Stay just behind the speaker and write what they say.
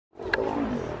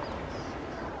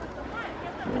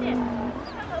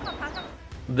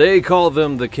They call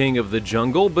them the king of the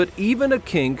jungle, but even a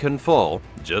king can fall.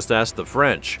 Just ask the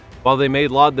French. While they may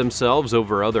laud themselves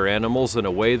over other animals in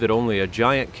a way that only a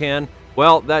giant can,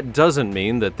 well, that doesn't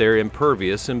mean that they're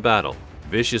impervious in battle.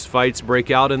 Vicious fights break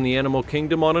out in the animal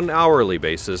kingdom on an hourly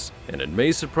basis, and it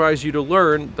may surprise you to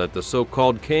learn that the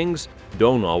so-called kings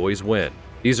don't always win.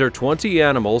 These are 20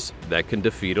 animals that can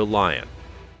defeat a lion.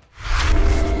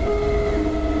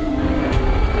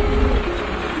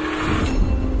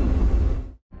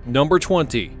 Number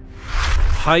 20.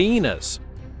 Hyenas.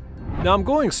 Now I'm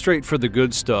going straight for the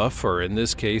good stuff, or in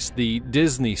this case, the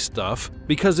Disney stuff,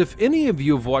 because if any of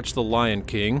you have watched The Lion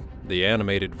King, the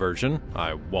animated version,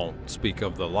 I won't speak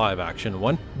of the live-action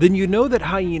one, then you know that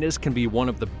hyenas can be one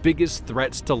of the biggest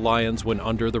threats to lions when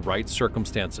under the right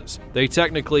circumstances. They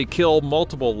technically kill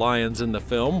multiple lions in the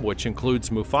film, which includes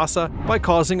Mufasa, by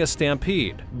causing a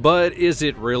stampede. But is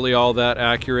it really all that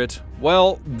accurate?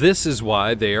 Well, this is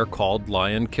why they are called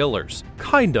lion killers.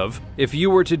 Kind of. If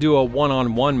you were to do a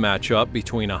one-on-one matchup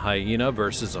between a hyena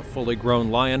versus a fully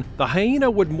grown lion, the hyena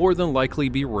would more than likely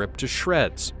be ripped to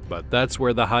shreds. But that's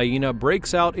where the hyena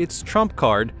breaks out its trump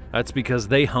card. That's because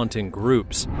they hunt in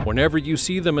groups. Whenever you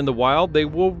see them in the wild, they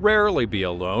will rarely be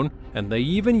alone, and they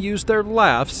even use their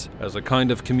laughs as a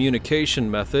kind of communication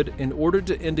method in order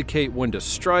to indicate when to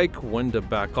strike, when to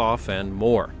back off, and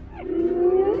more.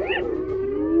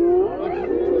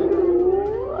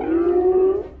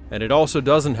 And it also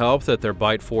doesn't help that their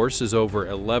bite force is over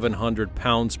 1,100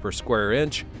 pounds per square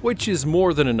inch, which is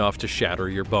more than enough to shatter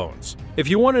your bones. If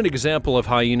you want an example of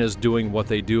hyenas doing what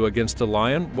they do against a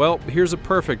lion, well, here's a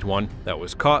perfect one that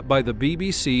was caught by the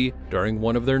BBC during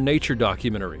one of their nature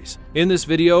documentaries. In this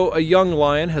video, a young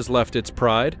lion has left its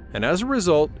pride, and as a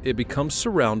result, it becomes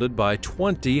surrounded by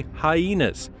 20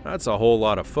 hyenas. That's a whole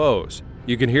lot of foes.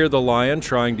 You can hear the lion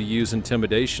trying to use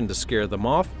intimidation to scare them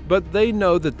off, but they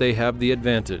know that they have the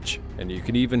advantage, and you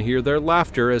can even hear their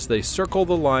laughter as they circle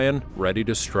the lion, ready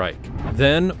to strike.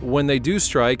 Then, when they do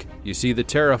strike, you see the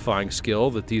terrifying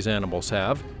skill that these animals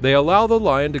have. They allow the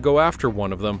lion to go after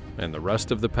one of them, and the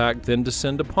rest of the pack then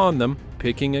descend upon them,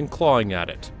 picking and clawing at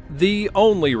it. The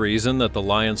only reason that the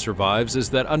lion survives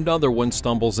is that another one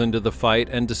stumbles into the fight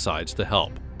and decides to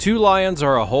help. 2 lions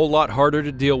are a whole lot harder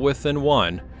to deal with than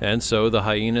 1, and so the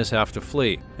hyenas have to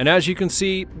flee. And as you can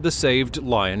see, the saved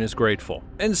lion is grateful.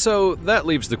 And so that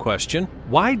leaves the question,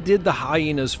 why did the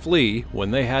hyenas flee when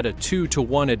they had a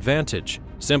 2-to-1 advantage?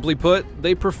 Simply put,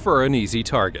 they prefer an easy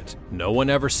target. No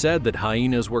one ever said that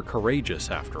hyenas were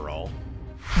courageous after all.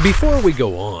 Before we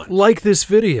go on, like this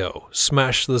video,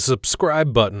 smash the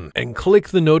subscribe button, and click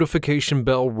the notification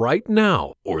bell right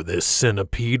now, or this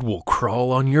centipede will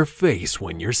crawl on your face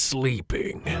when you're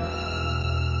sleeping.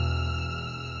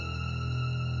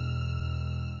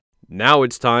 Now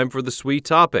it's time for the sweet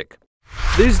topic.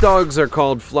 These dogs are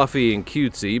called Fluffy and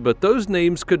Cutesy, but those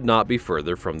names could not be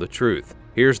further from the truth.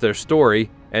 Here's their story,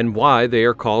 and why they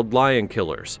are called lion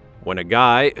killers. When a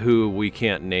guy, who we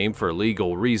can't name for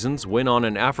legal reasons, went on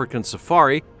an African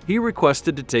safari, he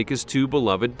requested to take his 2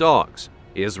 beloved dogs.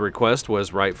 His request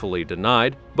was rightfully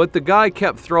denied, but the guy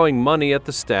kept throwing money at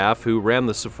the staff who ran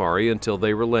the safari until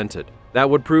they relented. That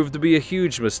would prove to be a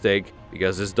huge mistake,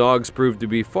 because his dogs proved to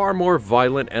be far more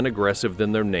violent and aggressive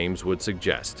than their names would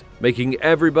suggest, making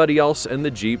everybody else in the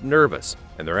Jeep nervous,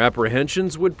 and their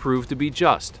apprehensions would prove to be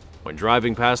just. When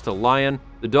driving past a lion,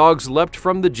 the dogs leapt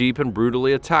from the Jeep and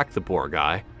brutally attacked the poor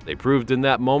guy. They proved in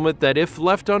that moment that if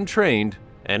left untrained,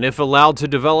 and if allowed to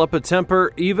develop a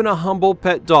temper, even a humble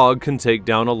pet dog can take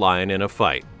down a lion in a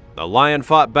fight. The lion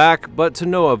fought back, but to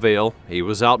no avail. He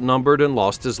was outnumbered and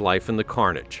lost his life in the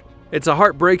carnage. It's a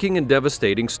heartbreaking and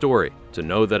devastating story to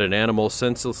know that an animal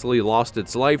senselessly lost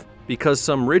its life because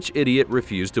some rich idiot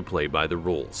refused to play by the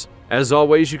rules. As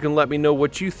always, you can let me know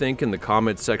what you think in the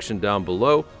comments section down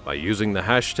below by using the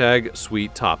hashtag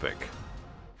 #SweetTopic.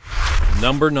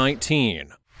 Number 19.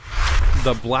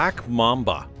 The Black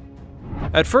Mamba.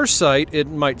 At first sight, it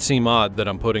might seem odd that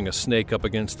I'm putting a snake up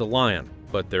against a lion,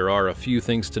 but there are a few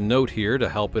things to note here to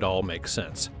help it all make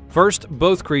sense. First,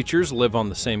 both creatures live on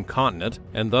the same continent,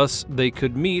 and thus they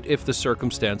could meet if the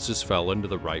circumstances fell into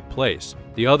the right place.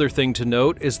 The other thing to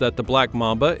note is that the black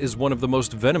mamba is one of the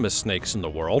most venomous snakes in the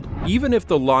world. Even if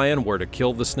the lion were to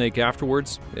kill the snake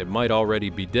afterwards, it might already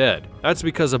be dead. That's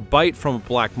because a bite from a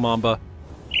black mamba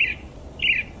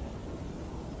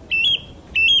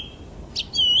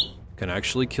can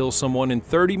actually kill someone in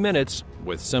 30 minutes,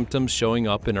 with symptoms showing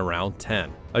up in around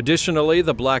 10. Additionally,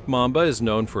 the black mamba is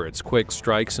known for its quick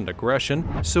strikes and aggression,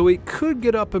 so it could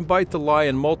get up and bite the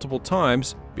lion multiple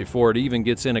times before it even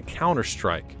gets in a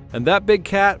counter-strike. And that big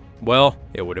cat, well,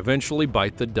 it would eventually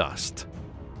bite the dust.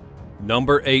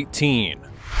 Number 18.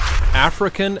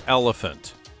 African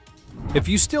elephant. If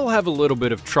you still have a little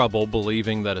bit of trouble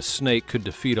believing that a snake could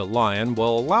defeat a lion,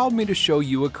 well, allow me to show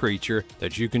you a creature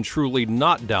that you can truly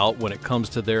not doubt when it comes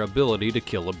to their ability to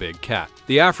kill a big cat.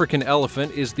 The African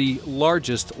elephant is the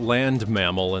largest land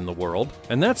mammal in the world,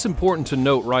 and that's important to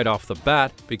note right off the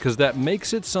bat because that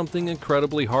makes it something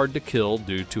incredibly hard to kill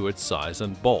due to its size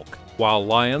and bulk. While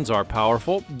lions are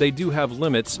powerful, they do have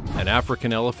limits. An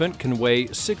African elephant can weigh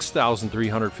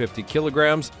 6,350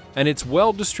 kilograms, and it's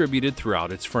well distributed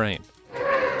throughout its frame.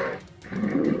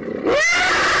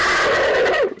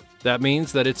 That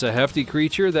means that it's a hefty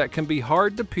creature that can be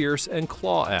hard to pierce and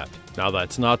claw at. Now,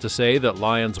 that's not to say that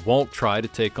lions won't try to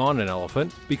take on an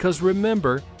elephant, because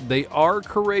remember, they are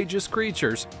courageous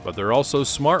creatures, but they're also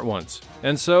smart ones.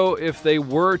 And so, if they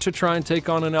were to try and take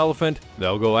on an elephant,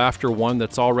 they'll go after one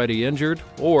that's already injured,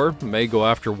 or may go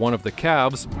after one of the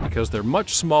calves because they're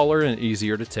much smaller and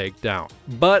easier to take down.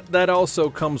 But that also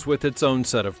comes with its own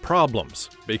set of problems,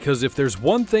 because if there's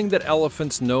one thing that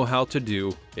elephants know how to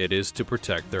do, it is to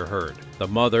protect their herd. The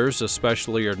mothers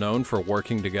especially are known for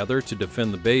working together to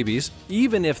defend the babies,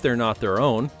 even if they're not their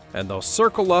own, and they'll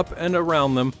circle up and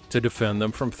around them to defend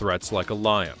them from threats like a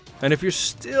lion. And if you're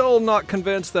still not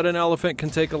convinced that an elephant can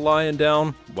take a lion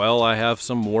down, well, I have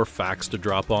some more facts to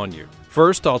drop on you.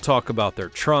 First, I'll talk about their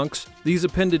trunks. These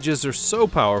appendages are so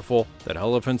powerful that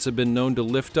elephants have been known to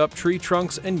lift up tree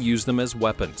trunks and use them as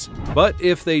weapons. But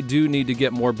if they do need to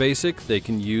get more basic, they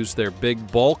can use their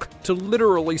big bulk to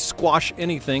literally squash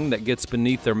anything that gets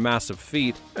beneath their massive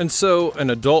feet. And so,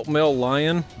 an adult male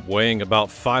lion, weighing about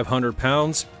 500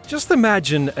 pounds, just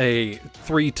imagine a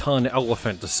 3-ton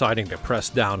elephant deciding to press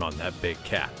down on that big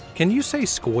cat. Can you say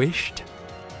squished?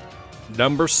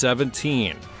 Number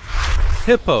 17.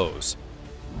 Hippos.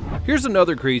 Here's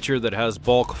another creature that has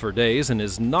bulk for days and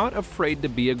is not afraid to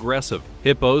be aggressive.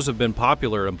 Hippos have been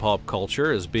popular in pop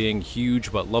culture as being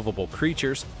huge but lovable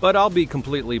creatures, but I'll be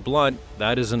completely blunt,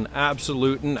 that is an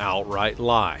absolute and outright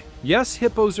lie. Yes,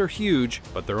 hippos are huge,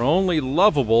 but they're only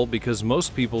lovable because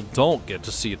most people don't get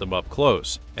to see them up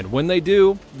close. And when they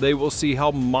do, they will see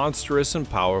how monstrous and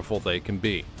powerful they can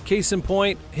be. Case in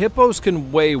point, hippos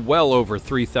can weigh well over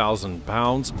 3,000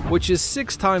 pounds, which is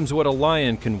 6 times what a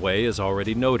lion can weigh, as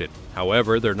already noted.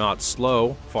 However, they're not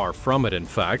slow, far from it in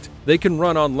fact. They can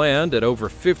run on land at over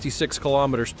 56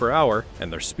 kilometers per hour,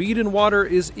 and their speed in water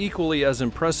is equally as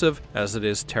impressive as it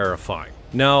is terrifying.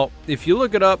 Now, if you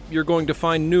look it up, you're going to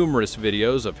find numerous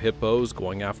videos of hippos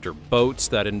going after boats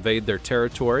that invade their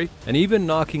territory and even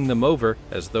knocking them over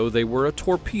as though they were a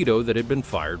torpedo that had been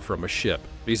fired from a ship.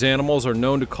 These animals are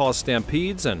known to cause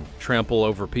stampedes and trample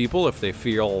over people if they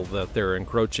feel that they're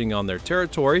encroaching on their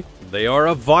territory. They are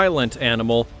a violent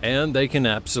animal, and they can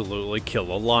absolutely kill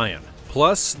a lion.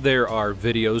 Plus, there are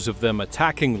videos of them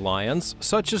attacking lions,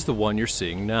 such as the one you're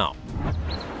seeing now.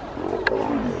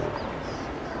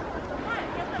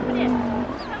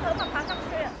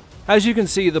 As you can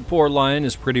see, the poor lion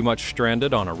is pretty much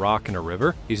stranded on a rock in a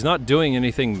river. He's not doing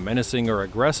anything menacing or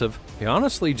aggressive. He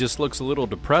honestly just looks a little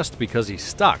depressed because he's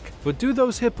stuck. But do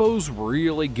those hippos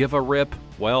really give a rip?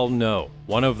 Well, no.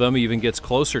 One of them even gets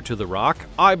closer to the rock,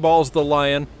 eyeballs the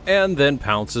lion, and then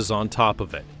pounces on top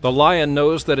of it. The lion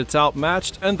knows that it's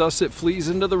outmatched, and thus it flees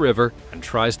into the river and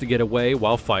tries to get away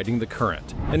while fighting the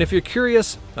current. And if you're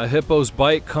curious, a hippo's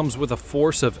bite comes with a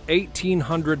force of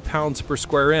 1,800 pounds per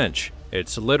square inch.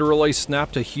 It's literally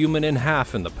snapped a human in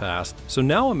half in the past, so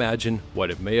now imagine what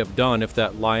it may have done if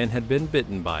that lion had been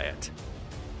bitten by it.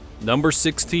 Number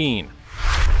 16.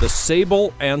 The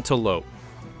sable antelope.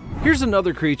 Here's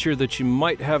another creature that you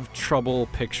might have trouble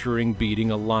picturing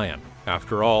beating a lion.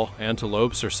 After all,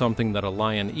 antelopes are something that a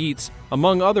lion eats,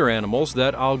 among other animals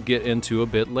that I'll get into a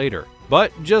bit later.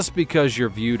 But just because you're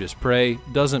viewed as prey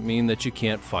doesn't mean that you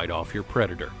can't fight off your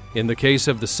predator. In the case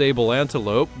of the sable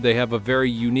antelope, they have a very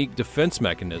unique defense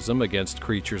mechanism against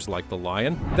creatures like the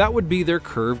lion. That would be their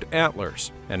curved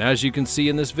antlers. And as you can see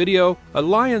in this video, a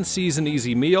lion sees an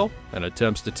easy meal and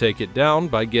attempts to take it down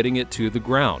by getting it to the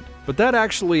ground. But that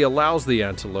actually allows the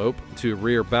antelope to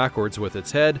rear backwards with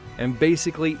its head and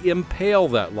basically impale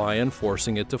that lion,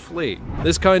 forcing it to flee.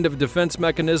 This kind of defense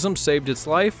mechanism saved its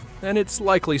life, and it's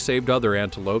likely saved other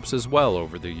antelopes as well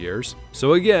over the years.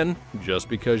 So again, just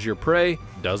because you're prey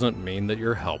doesn't mean that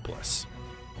you're helpless.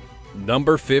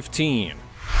 Number 15.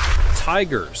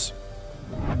 Tigers.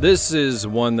 This is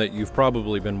one that you've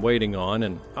probably been waiting on,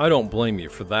 and I don't blame you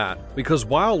for that, because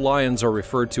while lions are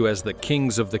referred to as the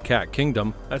kings of the cat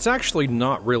kingdom, that's actually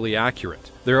not really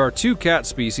accurate. There are two cat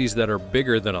species that are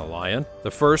bigger than a lion. The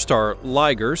first are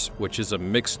ligers, which is a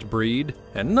mixed breed,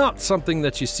 and not something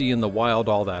that you see in the wild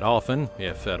all that often,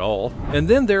 if at all. And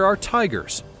then there are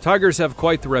tigers. Tigers have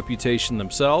quite the reputation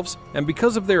themselves, and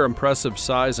because of their impressive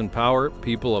size and power,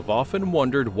 people have often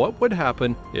wondered what would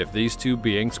happen if these two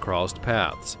beings crossed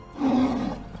paths.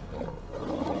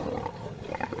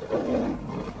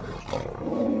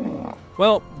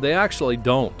 Well, they actually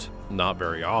don't. Not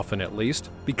very often at least,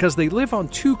 because they live on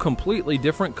two completely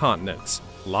different continents.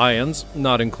 Lions,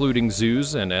 not including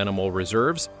zoos and animal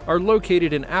reserves, are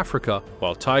located in Africa,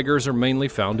 while tigers are mainly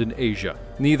found in Asia.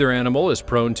 Neither animal is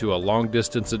prone to a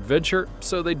long-distance adventure,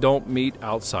 so they don't meet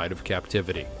outside of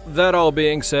captivity. That all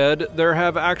being said, there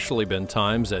have actually been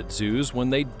times at zoos when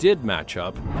they did match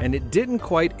up, and it didn't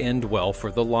quite end well for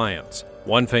the lions.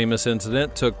 One famous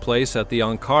incident took place at the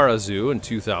Ankara Zoo in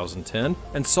 2010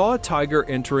 and saw a tiger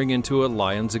entering into a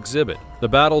lion's exhibit. The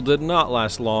battle did not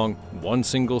last long. One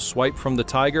single swipe from the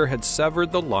tiger had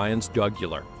severed the lion's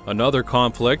jugular. Another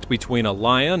conflict between a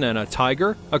lion and a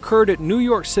tiger occurred at New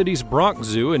York City's Bronx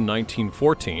Zoo in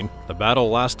 1914. The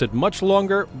battle lasted much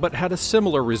longer but had a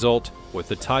similar result, with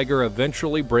the tiger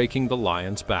eventually breaking the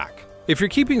lion's back. If you're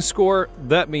keeping score,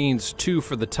 that means 2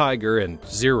 for the tiger and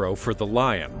 0 for the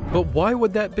lion. But why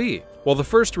would that be? Well, the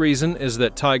first reason is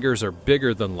that tigers are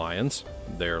bigger than lions.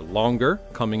 They're longer,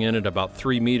 coming in at about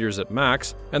 3 meters at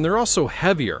max, and they're also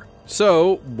heavier.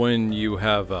 So, when you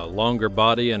have a longer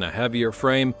body and a heavier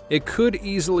frame, it could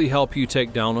easily help you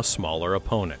take down a smaller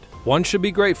opponent. One should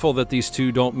be grateful that these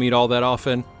two don't meet all that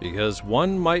often, because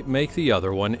one might make the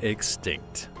other one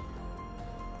extinct.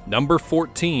 Number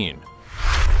 14.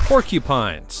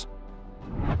 Porcupines.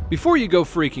 Before you go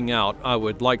freaking out, I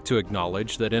would like to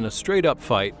acknowledge that in a straight-up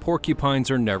fight, porcupines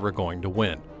are never going to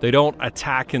win. They don't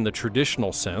attack in the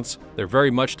traditional sense, they're very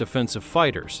much defensive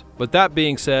fighters. But that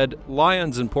being said,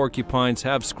 lions and porcupines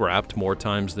have scrapped more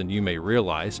times than you may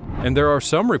realize, and there are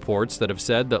some reports that have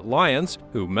said that lions,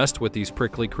 who messed with these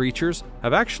prickly creatures,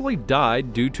 have actually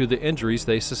died due to the injuries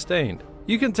they sustained.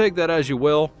 You can take that as you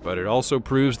will, but it also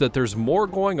proves that there's more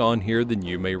going on here than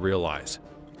you may realize.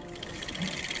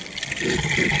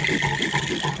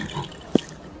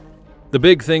 The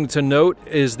big thing to note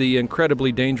is the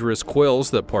incredibly dangerous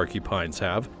quills that porcupines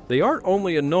have. They aren't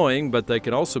only annoying, but they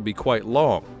can also be quite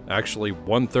long, actually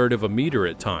 1/3 of a meter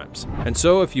at times. And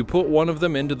so if you put one of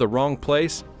them into the wrong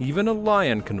place, even a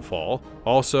lion can fall.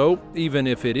 Also, even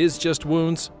if it is just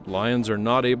wounds, lions are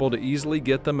not able to easily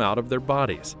get them out of their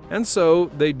bodies. And so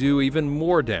they do even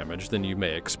more damage than you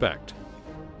may expect.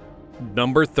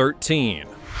 Number 13.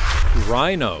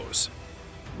 Rhinos.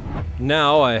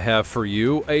 Now I have for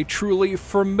you a truly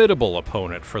formidable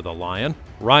opponent for the lion,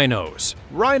 rhinos.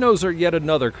 Rhinos are yet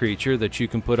another creature that you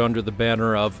can put under the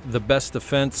banner of the best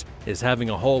defense is having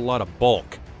a whole lot of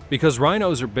bulk, because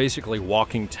rhinos are basically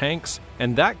walking tanks,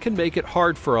 and that can make it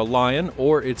hard for a lion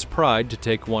or its pride to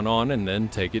take one on and then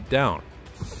take it down.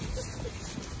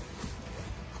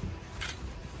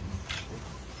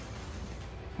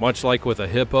 Much like with a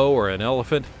hippo or an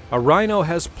elephant, a rhino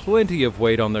has plenty of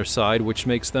weight on their side, which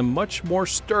makes them much more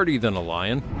sturdy than a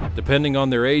lion. Depending on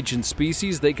their age and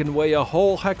species, they can weigh a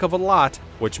whole heck of a lot,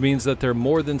 which means that they're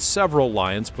more than several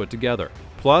lions put together.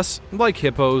 Plus, like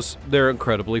hippos, they're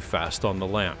incredibly fast on the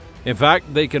land. In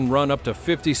fact, they can run up to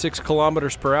 56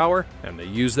 kilometers per hour, and they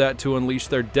use that to unleash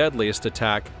their deadliest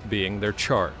attack, being their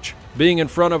charge. Being in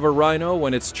front of a rhino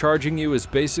when it's charging you is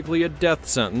basically a death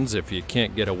sentence if you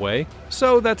can't get away,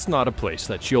 so that's not a place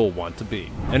that you'll want to be.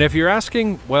 And if you're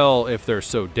asking, well, if they're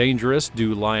so dangerous,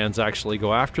 do lions actually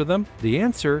go after them? The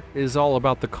answer is all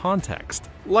about the context.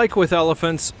 Like with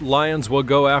elephants, lions will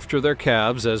go after their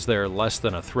calves as they're less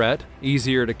than a threat,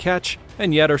 easier to catch,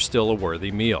 and yet are still a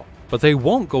worthy meal. But they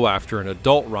won't go after an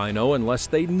adult rhino unless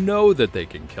they know that they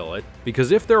can kill it,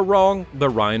 because if they're wrong, the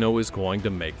rhino is going to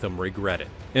make them regret it.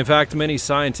 In fact, many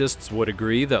scientists would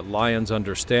agree that lions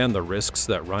understand the risks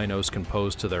that rhinos can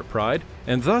pose to their pride,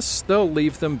 and thus they'll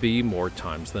leave them be more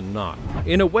times than not.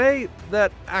 In a way,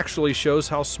 that actually shows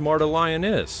how smart a lion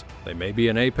is. They may be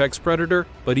an apex predator,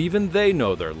 but even they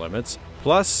know their limits.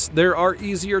 Plus, there are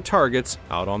easier targets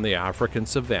out on the African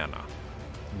savanna.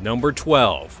 Number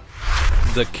 12.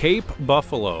 The Cape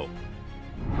buffalo.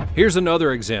 Here's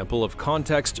another example of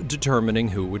context determining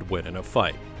who would win in a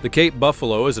fight. The Cape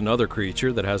buffalo is another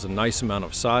creature that has a nice amount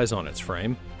of size on its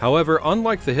frame. However,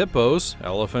 unlike the hippos,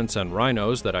 elephants, and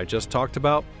rhinos that I just talked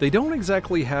about, they don't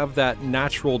exactly have that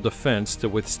natural defense to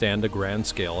withstand a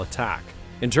grand-scale attack.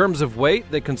 In terms of weight,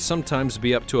 they can sometimes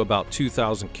be up to about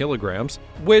 2,000 kilograms,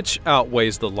 which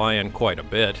outweighs the lion quite a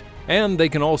bit. And they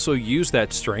can also use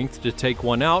that strength to take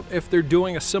one out if they're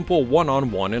doing a simple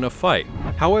one-on-one in a fight.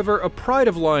 However, a pride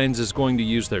of lions is going to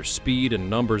use their speed and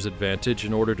numbers advantage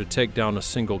in order to take down a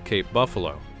single Cape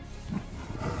buffalo.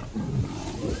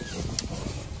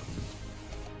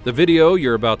 The video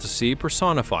you're about to see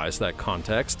personifies that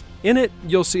context. In it,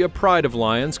 you'll see a pride of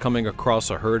lions coming across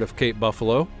a herd of Cape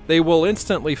buffalo. They will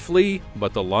instantly flee,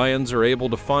 but the lions are able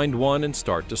to find one and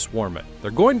start to swarm it. They're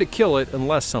going to kill it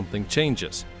unless something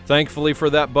changes. Thankfully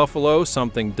for that buffalo,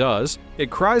 something does.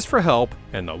 It cries for help,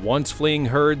 and the once fleeing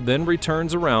herd then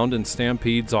returns around and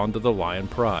stampedes onto the lion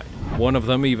pride. One of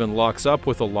them even locks up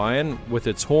with a lion with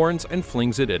its horns and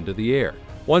flings it into the air.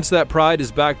 Once that pride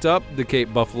is backed up, the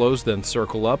Cape buffaloes then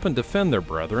circle up and defend their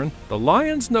brethren. The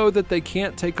lions know that they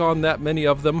can't take on that many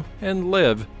of them and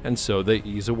live, and so they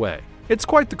ease away. It's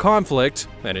quite the conflict,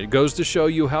 and it goes to show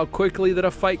you how quickly that a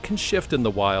fight can shift in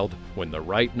the wild when the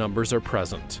right numbers are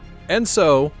present. And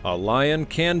so, a lion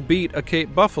can beat a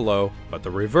Cape buffalo, but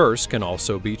the reverse can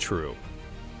also be true.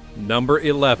 Number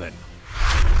 11.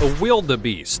 A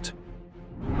wildebeest.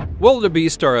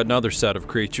 Wildebeest are another set of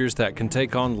creatures that can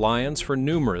take on lions for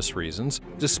numerous reasons,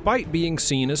 despite being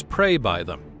seen as prey by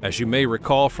them. As you may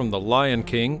recall from The Lion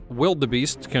King,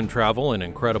 wildebeest can travel in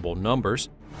incredible numbers.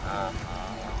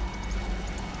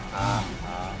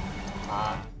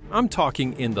 I'm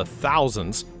talking in the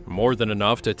thousands, more than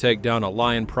enough to take down a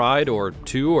lion pride or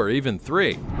two or even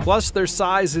three. Plus, their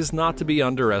size is not to be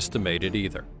underestimated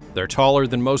either. They're taller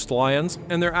than most lions,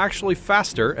 and they're actually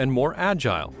faster and more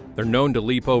agile. They're known to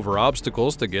leap over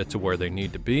obstacles to get to where they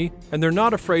need to be, and they're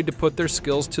not afraid to put their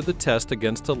skills to the test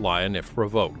against a lion if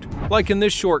provoked. Like in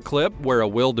this short clip where a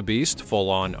wildebeest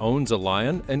full-on owns a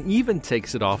lion and even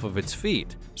takes it off of its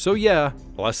feet. So yeah,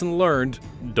 lesson learned,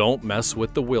 don't mess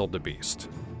with the wildebeest.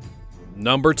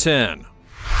 Number 10.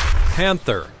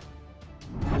 Panther.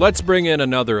 Let's bring in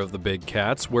another of the big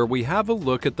cats where we have a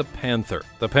look at the panther.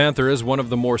 The panther is one of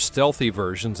the more stealthy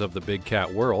versions of the big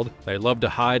cat world. They love to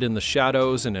hide in the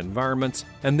shadows and environments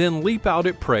and then leap out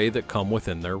at prey that come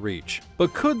within their reach.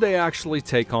 But could they actually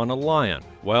take on a lion?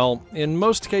 Well, in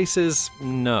most cases,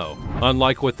 no.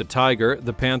 Unlike with the tiger,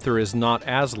 the panther is not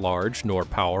as large nor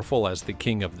powerful as the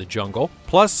king of the jungle.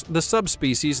 Plus, the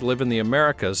subspecies live in the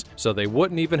Americas, so they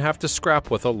wouldn't even have to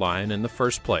scrap with a lion in the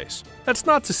first place. That's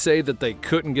not to say that they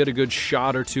couldn't get a good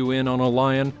shot or two in on a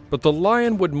lion, but the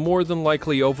lion would more than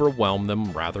likely overwhelm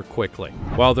them rather quickly.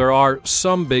 While there are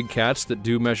some big cats that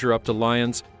do measure up to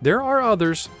lions, there are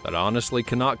others that honestly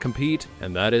cannot compete,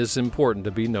 and that is important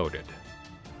to be noted.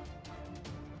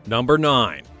 Number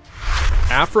 9.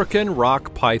 African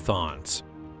rock pythons.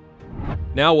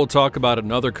 Now we'll talk about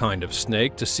another kind of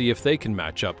snake to see if they can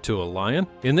match up to a lion.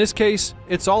 In this case,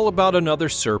 it's all about another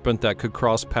serpent that could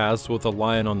cross paths with a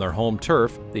lion on their home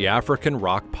turf, the African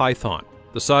rock python.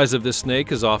 The size of this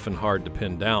snake is often hard to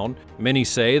pin down. Many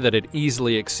say that it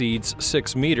easily exceeds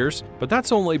 6 meters, but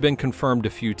that's only been confirmed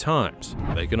a few times.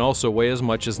 They can also weigh as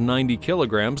much as 90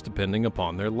 kilograms depending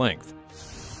upon their length.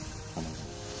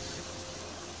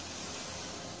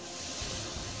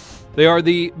 They are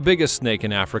the biggest snake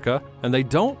in Africa, and they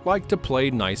don't like to play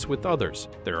nice with others.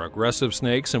 They're aggressive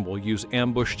snakes and will use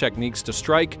ambush techniques to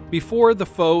strike before the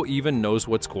foe even knows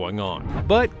what's going on.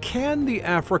 But can the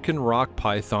African rock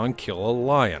python kill a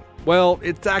lion? Well,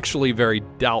 it's actually very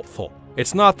doubtful.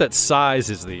 It's not that size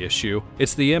is the issue,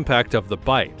 it's the impact of the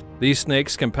bite. These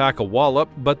snakes can pack a wallop,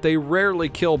 but they rarely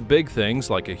kill big things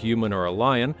like a human or a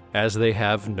lion, as they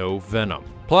have no venom.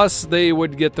 Plus, they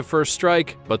would get the first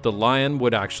strike, but the lion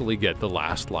would actually get the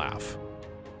last laugh.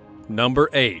 Number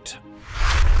 8.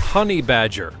 Honey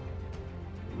badger.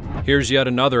 Here's yet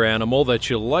another animal that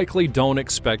you likely don't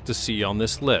expect to see on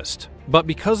this list. But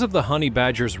because of the honey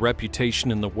badger's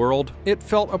reputation in the world, it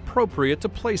felt appropriate to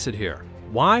place it here.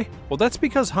 Why? Well, that's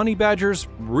because honey badgers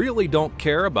really don't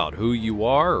care about who you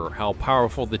are or how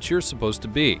powerful that you're supposed to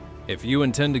be. If you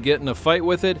intend to get in a fight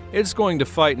with it, it's going to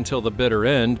fight until the bitter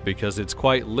end because it's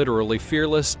quite literally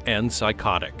fearless and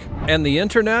psychotic. And the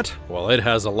internet? Well, it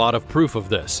has a lot of proof of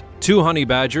this. 2 honey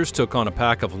badgers took on a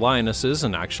pack of lionesses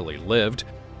and actually lived.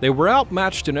 They were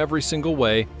outmatched in every single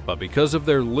way, but because of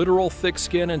their literal thick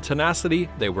skin and tenacity,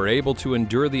 they were able to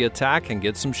endure the attack and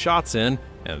get some shots in,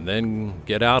 and then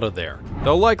get out of there.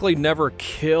 They'll likely never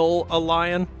kill a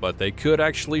lion, but they could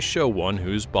actually show one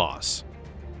who's boss.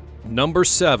 Number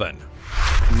 7.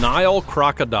 Nile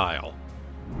crocodile.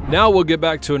 Now we'll get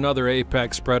back to another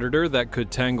apex predator that could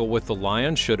tangle with the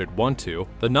lion should it want to.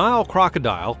 The Nile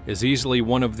crocodile is easily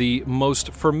one of the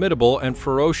most formidable and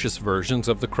ferocious versions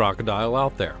of the crocodile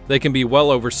out there. They can be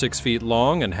well over 6 feet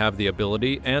long and have the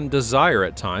ability and desire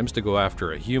at times to go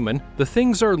after a human. The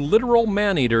things are literal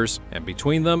man-eaters, and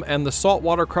between them and the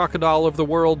saltwater crocodile of the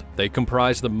world, they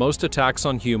comprise the most attacks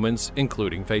on humans,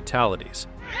 including fatalities.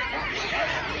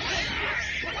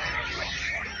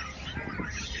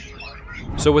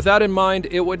 So with that in mind,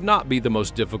 it would not be the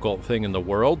most difficult thing in the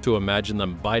world to imagine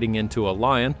them biting into a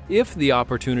lion if the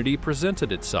opportunity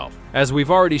presented itself. As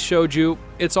we've already showed you,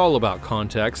 it's all about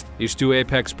context. These two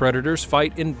apex predators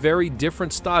fight in very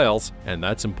different styles, and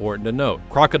that's important to note.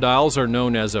 Crocodiles are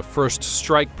known as a first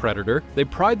strike predator. They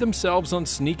pride themselves on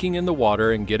sneaking in the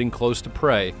water and getting close to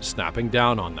prey, snapping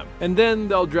down on them. And then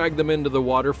they'll drag them into the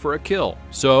water for a kill.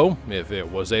 So, if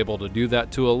it was able to do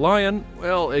that to a lion,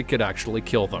 well, it could actually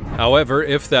kill them. However,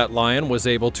 if that lion was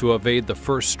able to evade the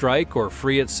first strike or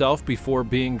free itself before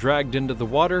being dragged into the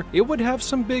water, it would have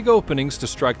some big openings to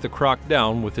strike the croc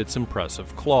down with its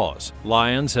impressive claws.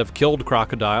 Lions have killed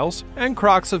crocodiles, and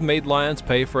crocs have made lions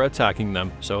pay for attacking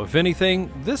them. So if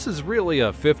anything, this is really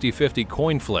a 50-50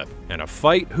 coin flip, and a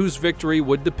fight whose victory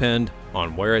would depend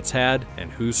on where it's had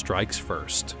and who strikes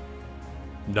first.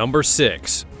 Number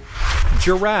 6.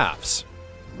 Giraffes.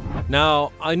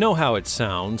 Now, I know how it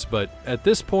sounds, but at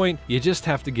this point, you just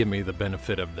have to give me the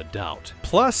benefit of the doubt.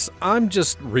 Plus, I'm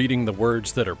just reading the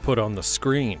words that are put on the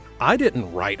screen. I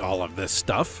didn't write all of this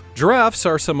stuff. Giraffes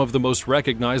are some of the most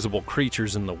recognizable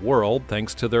creatures in the world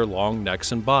thanks to their long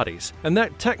necks and bodies, and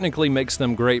that technically makes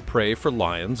them great prey for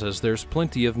lions as there's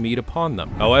plenty of meat upon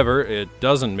them. However, it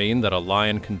doesn't mean that a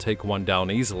lion can take one down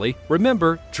easily.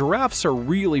 Remember, giraffes are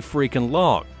really freaking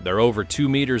long. They're over 2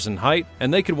 meters in height,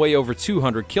 and they can weigh over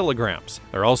 200 kilograms.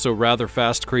 They're also rather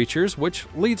fast creatures, which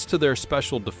leads to their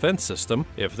special defense system.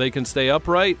 If they can stay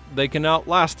upright, they can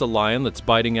outlast a lion that's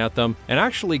biting at them and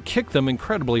actually kick them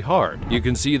incredibly hard. You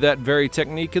can see that very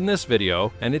technique in this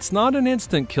video, and it's not an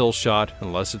instant kill shot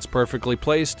unless it's perfectly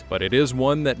placed, but it is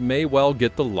one that may well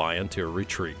get the lion to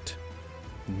retreat.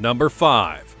 Number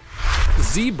 5.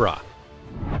 Zebra.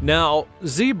 Now,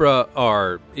 zebra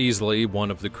are easily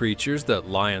one of the creatures that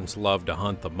lions love to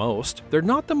hunt the most. They're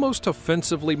not the most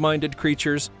offensively minded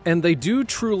creatures, and they do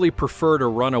truly prefer to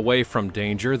run away from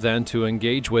danger than to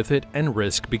engage with it and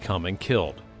risk becoming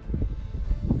killed.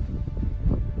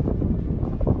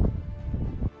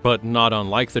 But not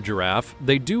unlike the giraffe,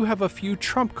 they do have a few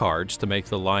trump cards to make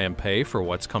the lion pay for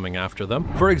what's coming after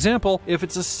them. For example, if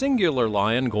it's a singular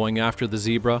lion going after the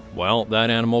zebra, well, that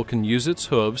animal can use its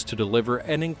hooves to deliver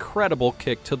an incredible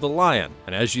kick to the lion.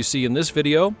 And as you see in this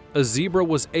video, a zebra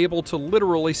was able to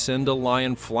literally send a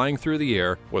lion flying through the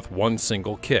air with one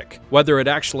single kick. Whether it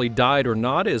actually died or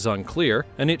not is unclear,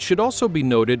 and it should also be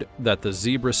noted that the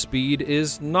zebra's speed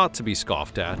is not to be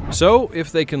scoffed at. So,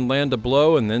 if they can land a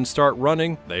blow and then start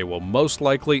running, they will most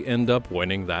likely end up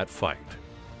winning that fight.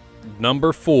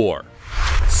 Number 4.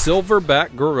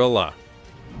 Silverback gorilla.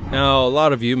 Now, a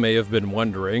lot of you may have been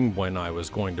wondering when I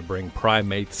was going to bring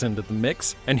primates into the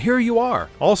mix, and here you are.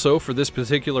 Also, for this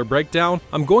particular breakdown,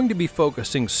 I'm going to be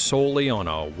focusing solely on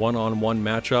a one-on-one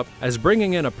matchup, as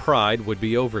bringing in a pride would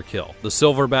be overkill. The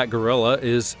silverback gorilla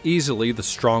is easily the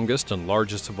strongest and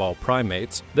largest of all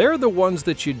primates. They're the ones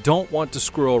that you don't want to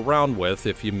screw around with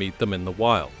if you meet them in the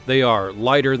wild. They are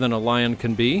lighter than a lion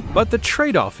can be, but the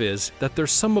trade-off is that they're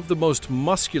some of the most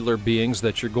muscular beings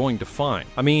that you're going to find.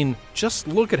 I mean, just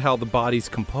look at how the body's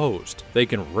composed. They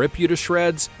can rip you to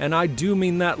shreds, and I do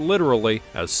mean that literally,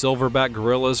 as silverback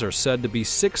gorillas are said to be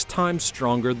 6 times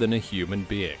stronger than a human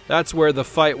being. That's where the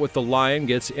fight with the lion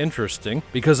gets interesting,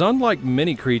 because unlike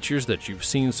many creatures that you've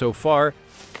seen so far,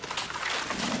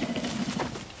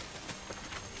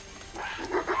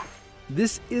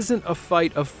 this isn't a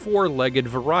fight of 4-legged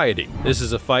variety. This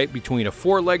is a fight between a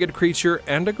 4-legged creature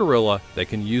and a gorilla that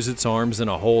can use its arms in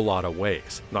a whole lot of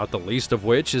ways. Not the least of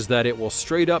which is that it will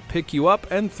straight up pick you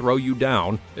up and throw you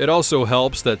down. It also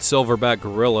helps that silverback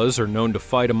gorillas are known to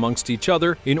fight amongst each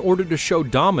other in order to show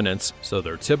dominance, so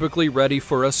they're typically ready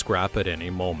for a scrap at any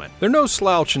moment. They're no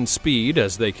slouch in speed,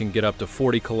 as they can get up to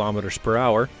 40 kilometers per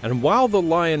hour, and while the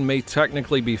lion may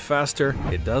technically be faster,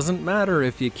 it doesn't matter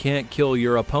if you can't kill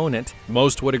your opponent.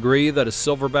 Most would agree that a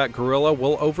silverback gorilla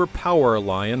will overpower a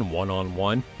lion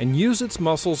one-on-one and use its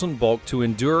muscles and bulk to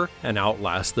endure and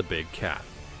outlast the big cat.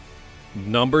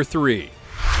 Number 3.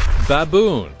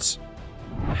 Baboons.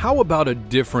 How about a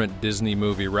different Disney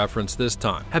movie reference this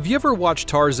time? Have you ever watched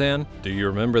Tarzan? Do you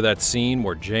remember that scene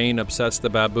where Jane upsets the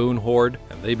baboon horde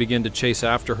and they begin to chase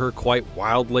after her quite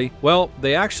wildly? Well,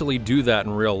 they actually do that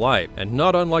in real life, and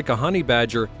not unlike a honey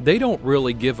badger, they don't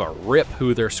really give a rip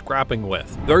who they're scrapping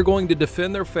with. They're going to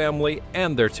defend their family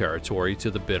and their territory to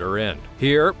the bitter end.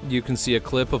 Here, you can see a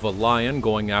clip of a lion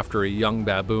going after a young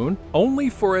baboon, only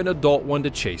for an adult one to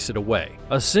chase it away.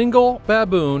 A single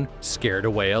baboon scared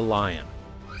away a lion.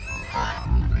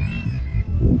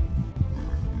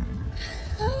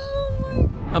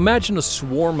 Imagine a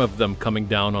swarm of them coming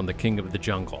down on the king of the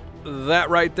jungle. That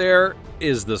right there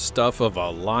is the stuff of a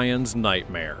lion's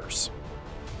nightmares.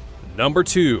 Number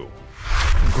 2.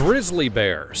 Grizzly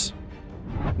bears.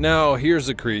 Now, here's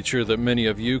a creature that many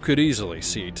of you could easily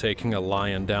see taking a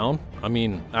lion down. I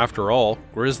mean, after all,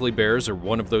 grizzly bears are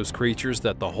one of those creatures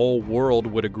that the whole world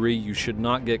would agree you should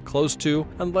not get close to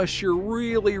unless you're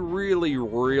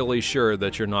really sure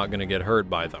that you're not going to get hurt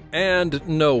by them. And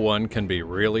no one can be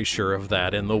really sure of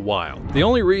that in the wild. The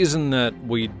only reason that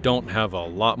we don't have a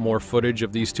lot more footage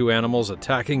of these two animals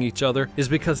attacking each other is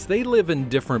because they live in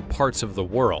different parts of the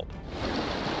world.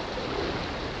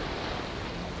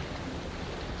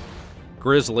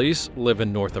 Grizzlies live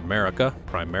in North America,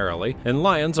 primarily, and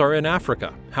lions are in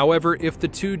Africa. However, if the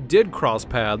two did cross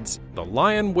paths, the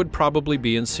lion would probably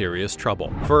be in serious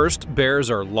trouble. First, bears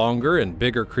are longer and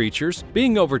bigger creatures,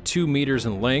 being over 2 meters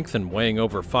in length and weighing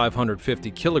over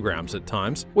 550 kilograms at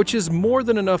times, which is more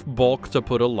than enough bulk to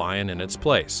put a lion in its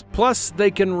place. Plus, they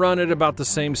can run at about the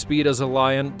same speed as a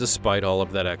lion, despite all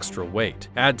of that extra weight.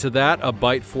 Add to that a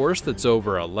bite force that's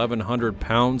over 1,100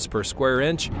 pounds per square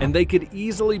inch, and they could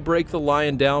easily break the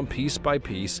lion down piece by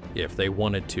piece if they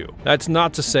wanted to. That's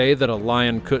not to say that a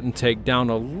lion couldn't take down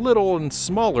a little and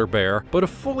smaller bear, but a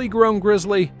fully grown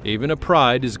grizzly, even a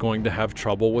pride, is going to have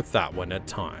trouble with that one at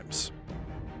times.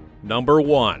 Number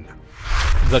 1.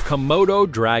 The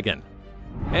Komodo dragon.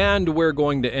 And we're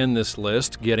going to end this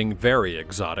list getting very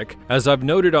exotic. As I've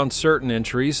noted on certain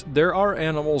entries, there are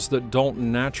animals that don't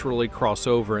naturally cross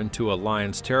over into a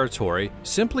lion's territory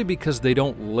simply because they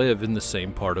don't live in the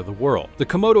same part of the world. The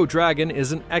Komodo dragon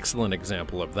is an excellent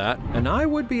example of that, and I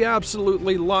would be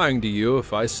absolutely lying to you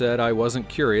if I said I wasn't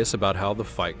curious about how the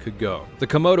fight could go. The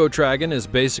Komodo dragon is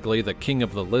basically the king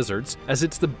of the lizards, as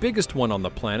it's the biggest one on the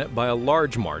planet by a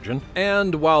large margin,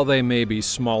 and while they may be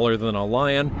smaller than a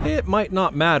lion, it might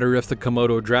not matter if the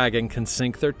Komodo dragon can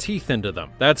sink their teeth into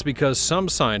them. That's because some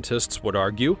scientists would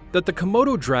argue that the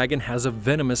Komodo dragon has a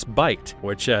venomous bite,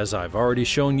 which, as I've already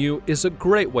shown you, is a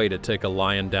great way to take a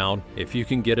lion down if you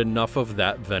can get enough of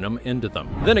that venom into them.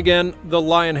 Then again, the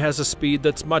lion has a speed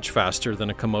that's much faster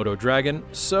than a Komodo dragon,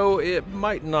 so it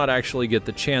might not actually get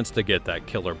the chance to get that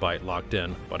killer bite locked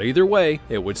in, but either way,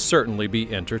 it would certainly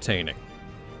be entertaining.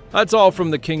 That's all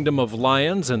from the kingdom of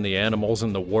lions and the animals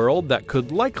in the world that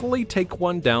could likely take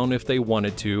one down if they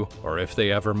wanted to, or if they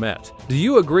ever met. Do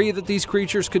you agree that these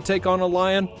creatures could take on a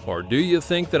lion? Or do you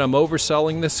think that I'm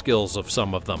overselling the skills of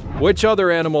some of them? Which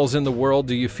other animals in the world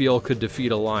do you feel could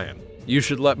defeat a lion? You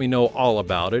should let me know all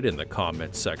about it in the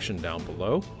comments section down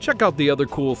below. Check out the other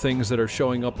cool things that are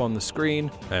showing up on the screen,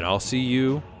 and I'll see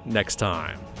you next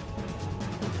time.